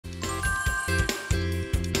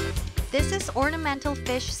This is ornamental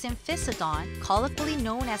fish Symphysodon, colloquially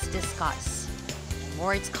known as discus. The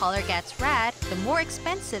more its color gets red, the more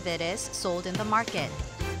expensive it is sold in the market.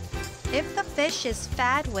 If the fish is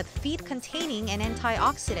fed with feed containing an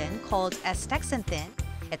antioxidant called Astaxanthin,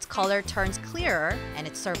 its color turns clearer and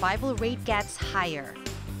its survival rate gets higher.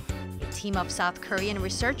 A team of South Korean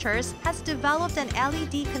researchers has developed an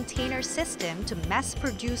LED container system to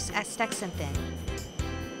mass-produce Astaxanthin.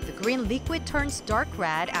 The green liquid turns dark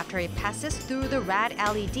red after it passes through the red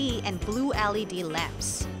LED and blue LED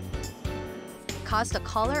lamps. Because the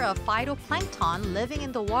color of phytoplankton living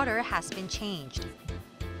in the water has been changed.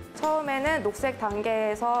 처음에는 녹색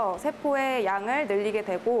단계에서 세포의 양을 늘리게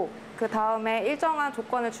되고 그 다음에 일정한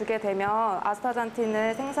조건을 주게 되면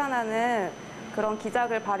아스타잔틴을 생산하는 그런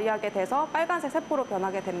기작을 발휘하게 돼서 빨간색 세포로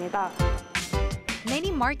변하게 됩니다.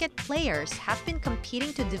 Many market players have been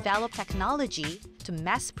competing to develop technology to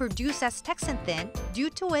mass-produce astaxanthin due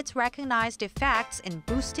to its recognized effects in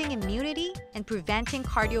boosting immunity and preventing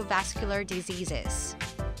cardiovascular diseases.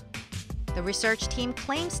 The research team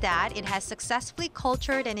claims that it has successfully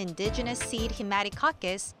cultured an indigenous seed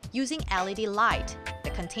Haematococcus using LED light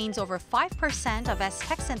that contains over 5% of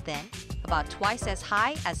astaxanthin, about twice as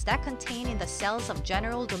high as that contained in the cells of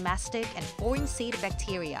general domestic and foreign seed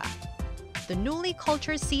bacteria. The newly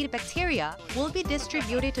cultured seed bacteria will be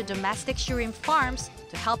distributed to domestic shrimp farms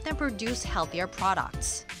to help them produce healthier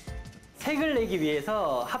products. 색을 내기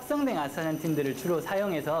위해서 합성된 아스타잔틴들을 주로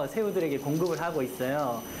사용해서 새우들에게 공급을 하고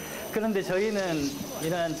있어요. 그런데 저희는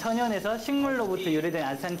이런 천연에서 식물로부터 유래된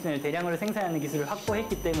아스타잔틴을 대량으로 생산하는 기술을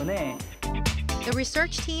확보했기 때문에 The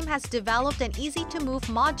research team has developed an easy-to-move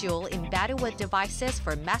module embedded with devices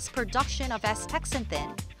for mass production of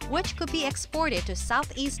astaxanthin, which could be exported to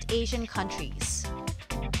Southeast Asian countries.